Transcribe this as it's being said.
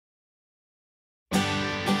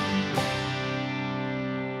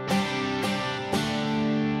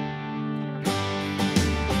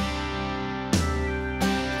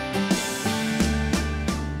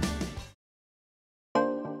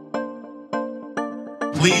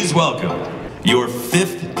Please welcome your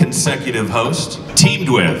 5th consecutive host, teamed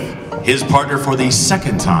with his partner for the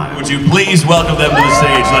 2nd time. Would you please welcome them to the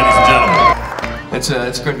stage, ladies and gentlemen?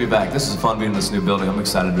 It's great to be back. This is fun being in this new building. I'm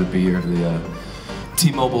excited to be here at the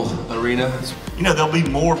T-Mobile Arena. You know, there'll be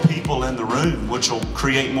more people in the room, which will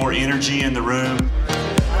create more energy in the room.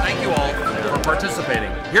 Thank you all for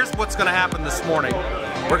participating. Here's what's going to happen this morning.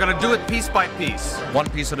 We're going to do it piece by piece, one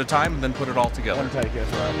piece at a time, and then put it all together. One take,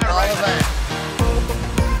 that's right.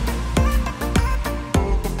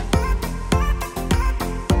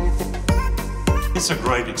 It's a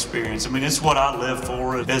great experience. I mean, it's what I live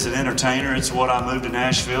for as an entertainer. It's what I moved to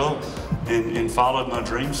Nashville and followed my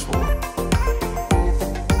dreams for.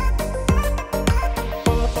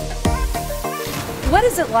 What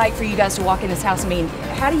is it like for you guys to walk in this house? I mean,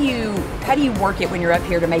 how do you work it when you're up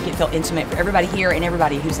here to make it feel intimate for everybody here and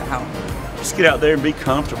everybody who's at home? Just get out there and be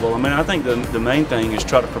comfortable. I mean, I think the main thing is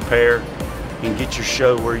try to prepare and get your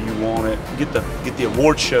show where you want it. Get the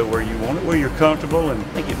award show where you want it, where you're comfortable, and I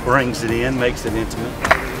think it brings it in, makes it intimate.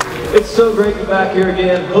 It's so great to be back here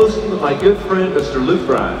again, hosting with my good friend, Mr. Luke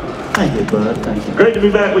Bryan. Thank you, bud. Thank you. Great to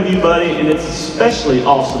be back with you, buddy, and it's especially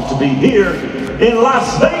awesome to be here in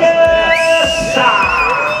Las Vegas.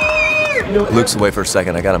 Luke's away for a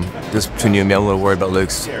second. I got him just between you and me. I'm a little worried about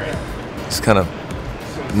Luke's. He's kind of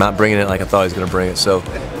not bringing it like I thought he was going to bring it. So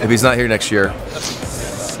if he's not here next year,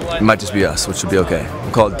 it might just be us, which should be okay.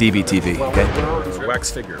 We'll call it LBTV, okay? It's a wax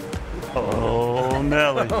figure. Oh,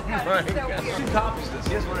 Nelly. Oh my God. 2 copies of this.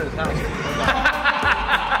 He has one at his house.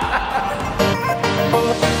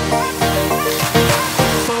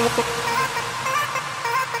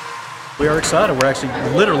 We are excited. We're actually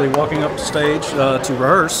literally walking up the stage to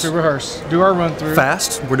rehearse. Do our run through.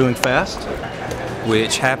 Fast. We're doing fast.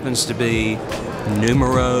 Which happens to be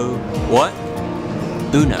numero what?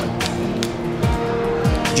 Uno.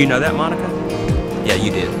 Did you know that, Monica? Yeah,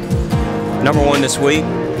 you did. #1 this week,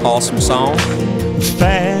 awesome song.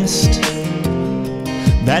 Fast.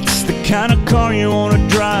 That's the kind of car you want to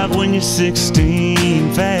drive when you're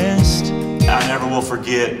 16. Fast. I never will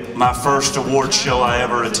forget my first award show I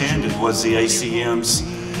ever attended was the ACMs,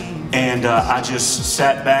 and I just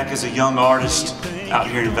sat back as a young artist out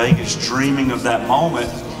here in Vegas dreaming of that moment,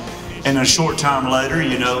 and a short time later,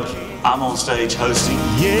 you know, I'm on stage hosting.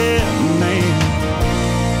 Yeah, man,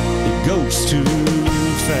 it goes too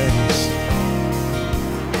fast.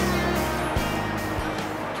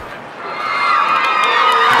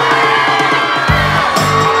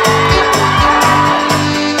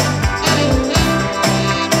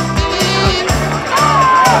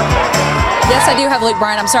 Yes, I do have Luke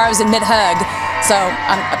Bryan. I'm sorry I was in mid-hug, so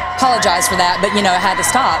I apologize for that, but you know, I had to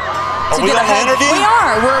stop. Are we on the interview? We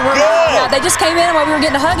are. We're good. Yeah, they just came in while we were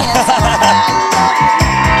getting a hug in. So.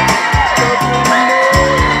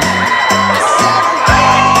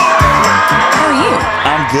 How are you?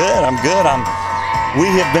 I'm good.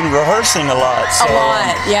 We have been rehearsing a lot. So a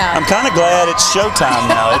lot, yeah. I'm kind of glad it's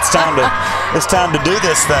showtime now. It's time to do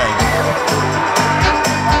this thing.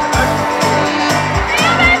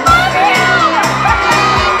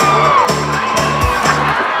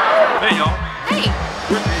 Hey, y'all. Hey.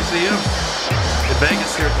 We're at the ACM in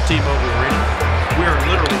Vegas here at the T-Mobile Arena. We are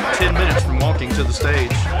literally 10 minutes from walking to the stage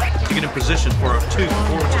to get in position for our 2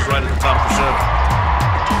 performances right at the top of the show.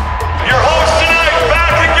 Your host tonight,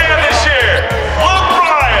 back again this year, Luke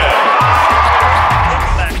Bryan.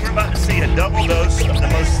 We're about to see a double dose of the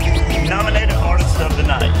most nominated artists of the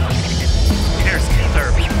night. Here's Keith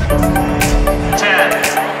Urban. 10,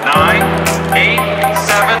 9, 8,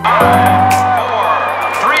 7, 5, 4,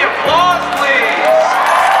 3, applause please.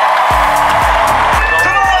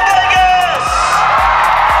 Come on, Vegas!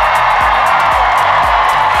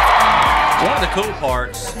 One of the cool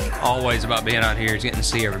parts always about being out here is getting to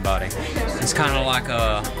see everybody. It's kind of like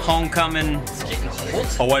a homecoming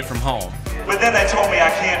away from home. But then they told me I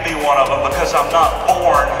can't be one of them because I'm not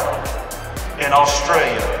born in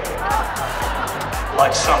Australia,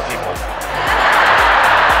 like some people.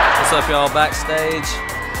 What's up, y'all? Backstage,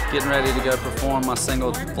 getting ready to go perform my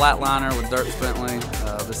single Flatliner with Dirk Bentley.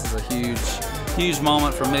 This is a huge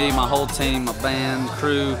moment for me, my whole team, my band,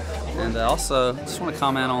 crew, and also just want to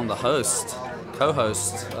comment on the host,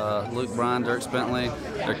 co-host, Luke Bryan, Dirk Bentley.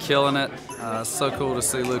 They're killing it. It's so cool to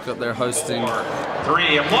see Luke up there hosting.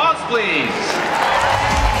 3, applause please.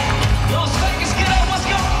 Las Vegas, get up, let's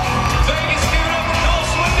go. Vegas, give it up for Cole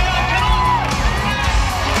Swindell, come on.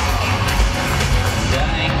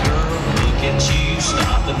 Dang girl, look at you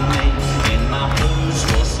stopping me in my blues.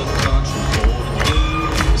 What's the country boy to do?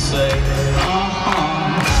 Say,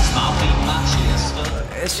 smile beat my chest up.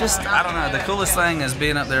 It's just, I don't know, the coolest thing is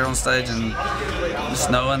being up there on stage and just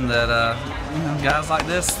knowing that, you know, guys like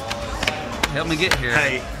this helped me get here.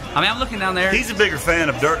 Hey, I mean, I'm looking down there. He's a bigger fan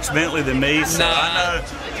of Dierks Bentley than me, so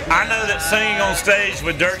I know that singing on stage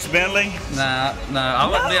with Dierks Bentley. No, I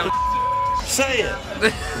wouldn't be able to say it.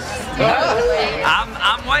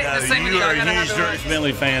 I'm waiting to sing with you. You are a huge Dierks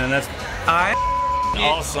Bentley fan, and that's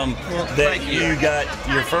awesome that you got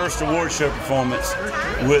your first award show performance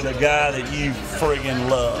with a guy that you friggin'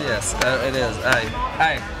 love. Yes, it is.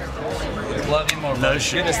 Hey, love you more. No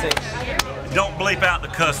shit. Don't bleep out the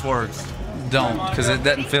cuss words. Don't, because it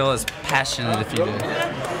doesn't feel as passionate if you do.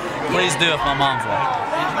 Please do if my mom's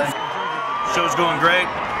watching. Show's going great.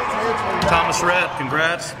 Thomas Rhett,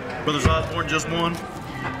 congrats. Brothers Osborne just won.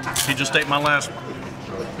 He just ate my last one.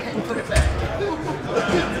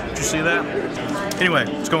 Did you see that? Anyway,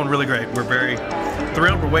 it's going really great. We're very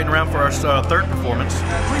thrilled. We're waiting around for our third performance.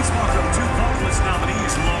 Please welcome two vocalist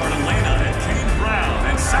nominees, Lauren Elena and Kane Brown,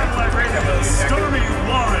 and Satellite Radio's Stormy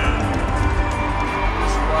Warren.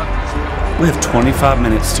 We have 25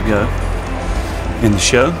 minutes to go in the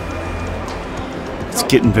show. It's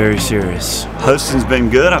getting very serious. Hosting's been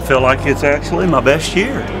good. I feel like it's actually my best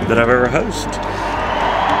year that I've ever hosted.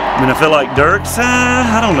 I mean, I feel like Dierks,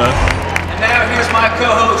 I don't know. And now here's my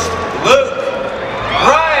co-host,